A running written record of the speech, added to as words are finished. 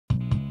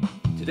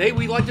Today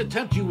we'd like to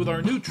tempt you with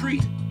our new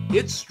treat.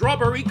 It's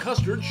Strawberry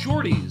Custard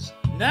Shorties,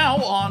 now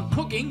on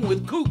Cooking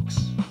with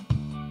Kooks.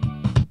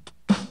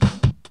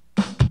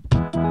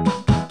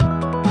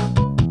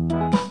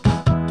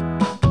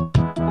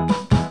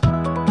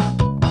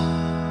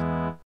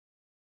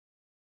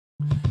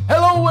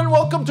 Hello and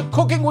welcome to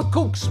Cooking with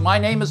Kooks. My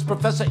name is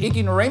Professor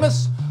Iggy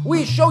Nuramus.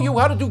 We show you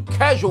how to do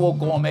casual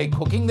gourmet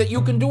cooking that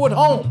you can do at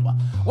home.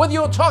 Whether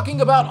you're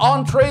talking about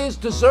entrees,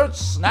 desserts,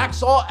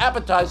 snacks, or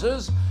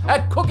appetizers,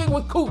 at Cooking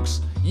with Kooks,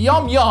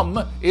 yum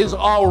yum is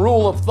our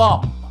rule of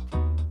thumb.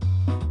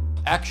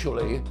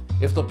 Actually,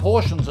 if the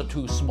portions are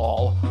too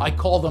small, I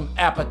call them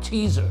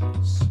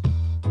appetizers.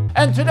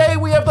 And today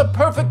we have the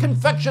perfect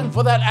confection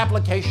for that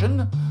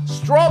application,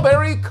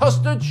 Strawberry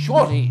Custard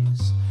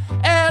Shorties.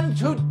 And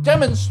to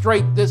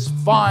demonstrate this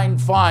fine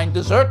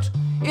dessert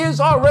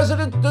is our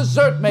resident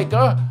dessert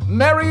maker,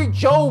 Mary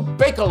Jo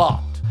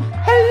Bakelot.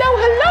 Hello.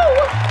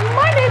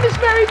 My name is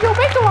Mary Jo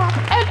Bakelot,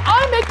 and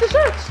I make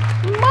desserts.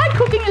 My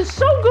cooking is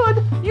so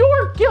good,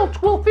 your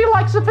guilt will feel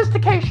like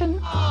sophistication.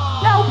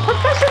 Now,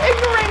 Professor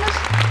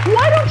Ignoramus,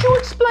 why don't you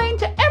explain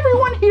to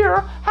everyone here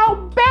how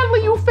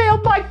badly you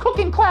failed my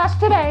cooking class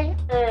today?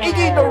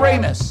 Iggy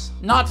Nuramus,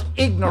 not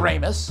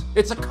Ignoramus.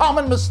 It's a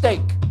common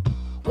mistake.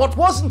 What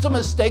wasn't a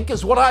mistake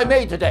is what I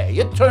made today.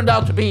 It turned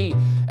out to be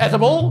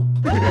edible.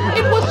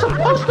 It was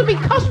supposed to be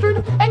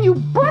custard, and you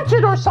burnt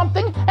it or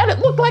something, and it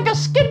looked like a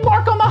skid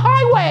mark on the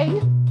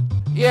highway.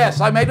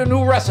 Yes, I made a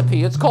new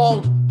recipe. It's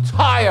called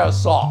tire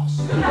sauce.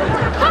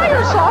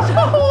 Tire sauce?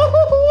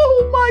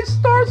 Oh, my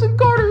stars and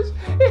garters.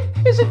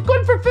 Is it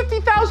good for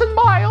 50,000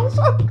 miles?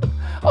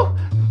 Oh,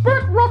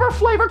 burnt rubber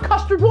flavor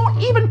custard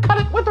won't even cut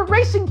it with a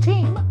racing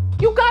team.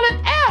 You got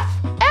an F.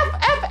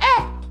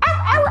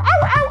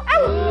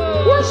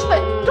 Worse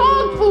than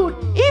dog food.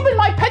 Even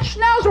my pet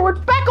schnauzer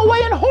would back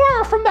away in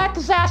horror from that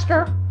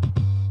disaster.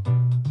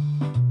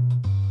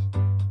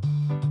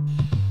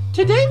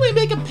 Today we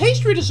make a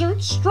pastry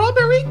dessert,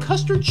 Strawberry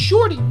Custard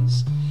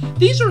Shorties.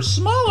 These are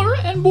smaller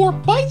and more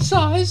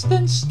bite-sized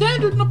than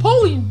standard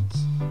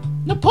Napoleons.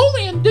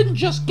 Napoleon didn't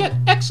just get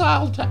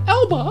exiled to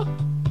Elba,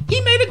 he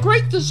made a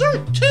great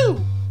dessert too.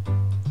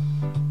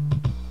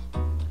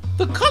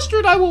 The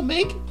custard I will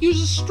make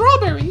uses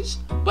strawberries,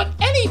 but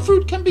any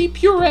fruit can be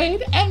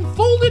pureed and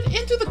folded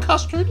into the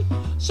custard,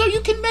 so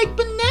you can make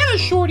banana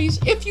shorties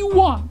if you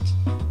want.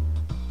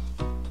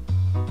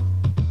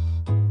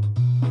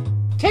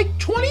 Take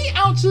 20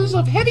 ounces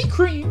of heavy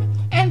cream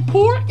and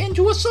pour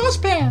into a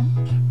saucepan.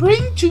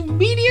 Bring to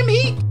medium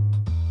heat.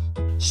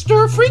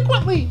 Stir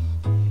frequently.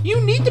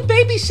 You need to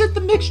babysit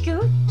the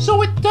mixture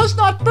so it does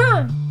not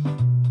burn.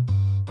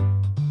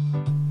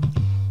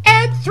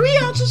 Add 3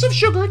 ounces of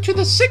sugar to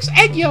the 6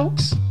 egg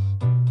yolks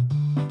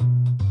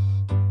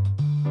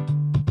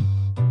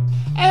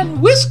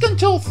and whisk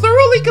until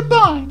thoroughly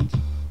combined.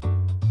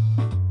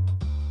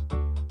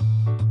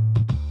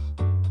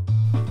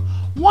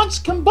 Once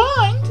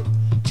combined,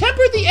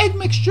 temper the egg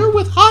mixture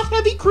with hot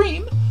heavy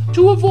cream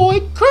to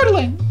avoid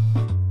curdling.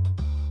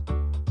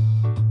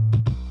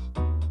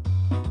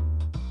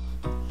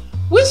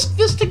 Whisk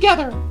this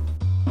together.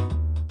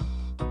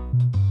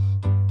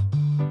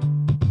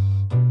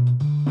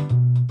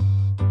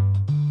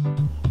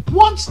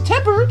 Once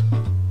tempered,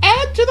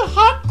 add to the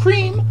hot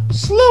cream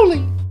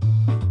slowly.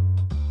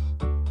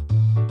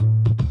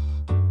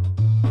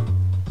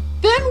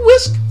 Then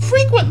whisk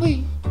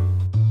frequently.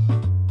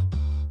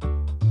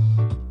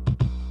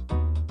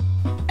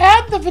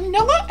 Add the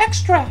vanilla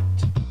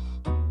extract.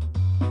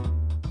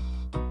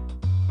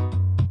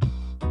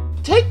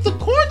 Take the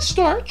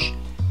cornstarch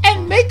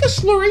and make a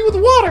slurry with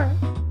water.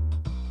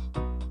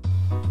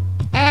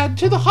 Add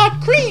to the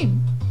hot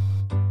cream.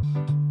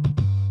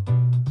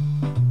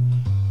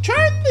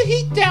 Turn the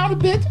heat down a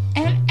bit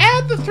and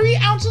add the 3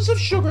 ounces of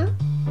sugar.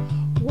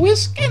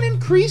 Whisk and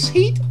increase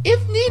heat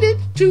if needed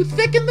to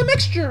thicken the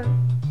mixture.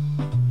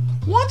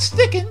 Once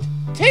thickened,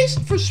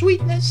 taste for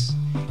sweetness.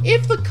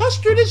 If the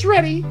custard is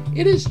ready,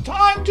 it is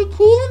time to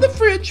cool in the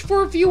fridge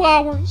for a few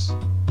hours.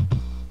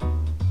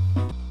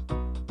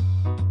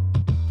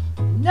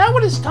 Now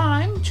it is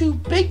time to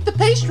bake the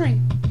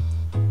pastry.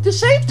 To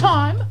save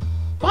time,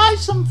 buy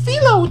some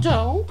phyllo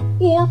dough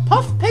or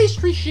puff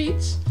pastry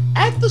sheets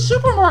at the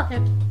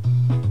supermarket.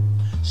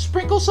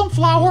 Sprinkle some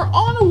flour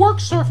on a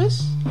work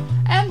surface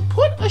and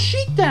put a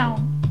sheet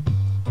down.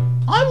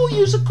 I will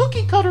use a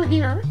cookie cutter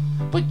here,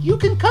 but you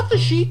can cut the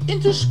sheet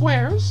into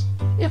squares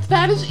if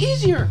that is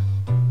easier.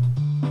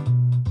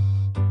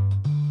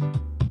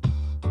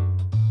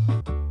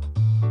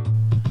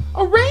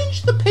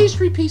 Arrange the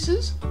pastry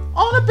pieces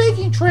on a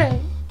baking tray.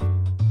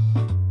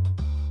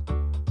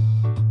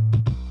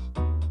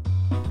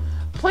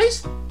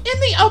 Place in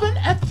the oven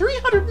at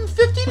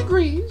 350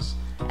 degrees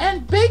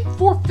and bake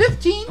for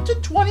 15 to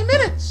 20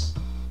 minutes.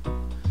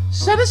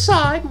 Set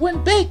aside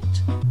when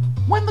baked.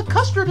 When the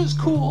custard is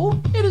cool,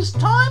 it is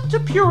time to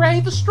puree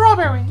the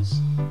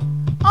strawberries.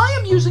 I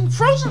am using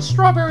frozen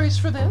strawberries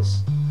for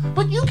this,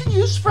 but you can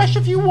use fresh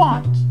if you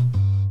want.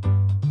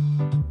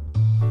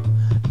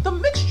 The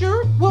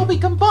mixture will be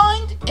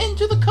combined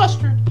into the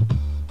custard.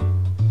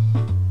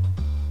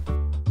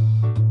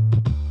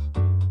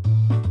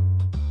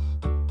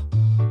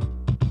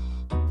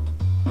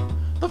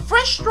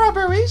 fresh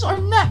strawberries are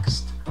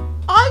next.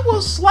 I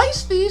will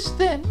slice these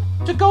thin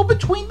to go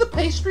between the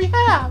pastry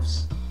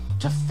halves.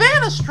 To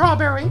fan a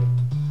strawberry,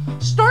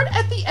 start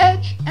at the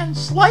edge and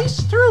slice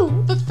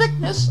through the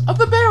thickness of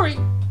the berry.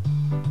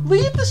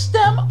 Leave the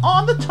stem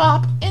on the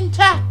top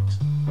intact.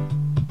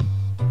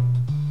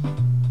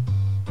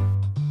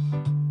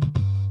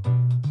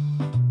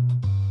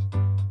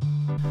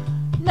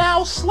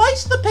 Now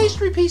slice the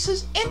pastry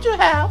pieces into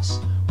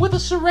halves with a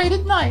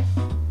serrated knife.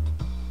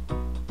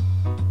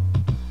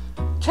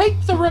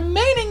 Take the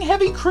remaining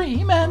heavy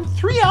cream and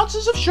 3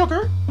 ounces of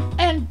sugar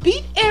and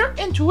beat air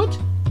into it,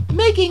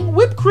 making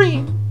whipped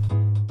cream.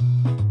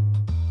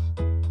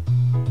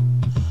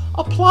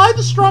 Apply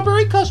the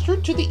strawberry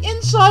custard to the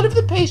inside of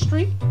the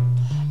pastry.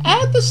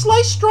 Add the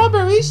sliced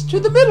strawberries to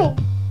the middle.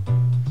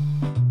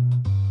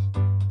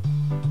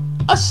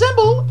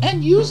 Assemble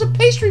and use a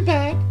pastry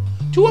bag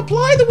to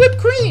apply the whipped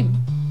cream.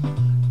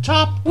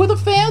 Top with a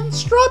fanned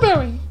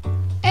strawberry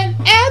and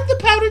add the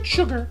powdered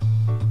sugar.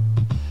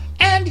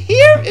 And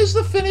here is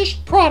the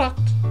finished product.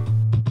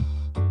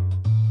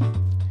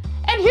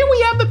 And here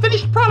we have the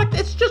finished product.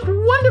 It's just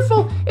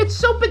wonderful. It's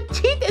so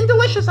petite and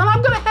delicious. And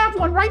I'm going to have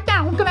one right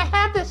now. I'm going to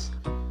have this.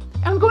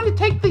 And I'm going to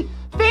take the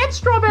fanned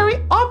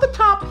strawberry off the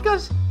top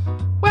because,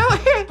 well,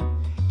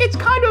 it's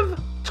kind of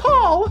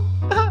tall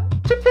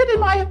to fit in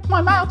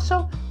my mouth.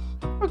 So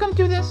we're going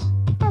to do this.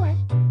 All right.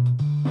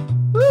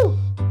 Woo.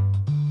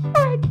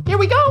 All right. Here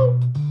we go.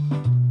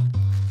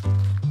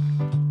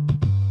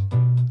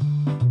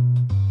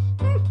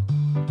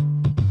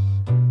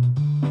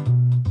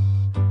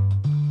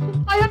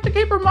 I have to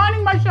keep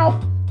reminding myself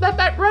that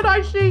that red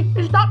I see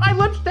is not my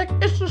lipstick,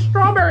 it's the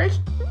strawberries.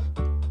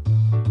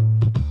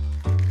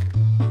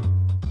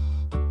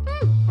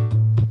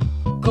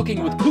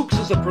 Cooking with Kooks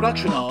is a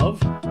production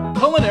of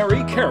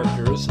Culinary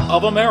Characters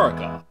of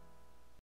America.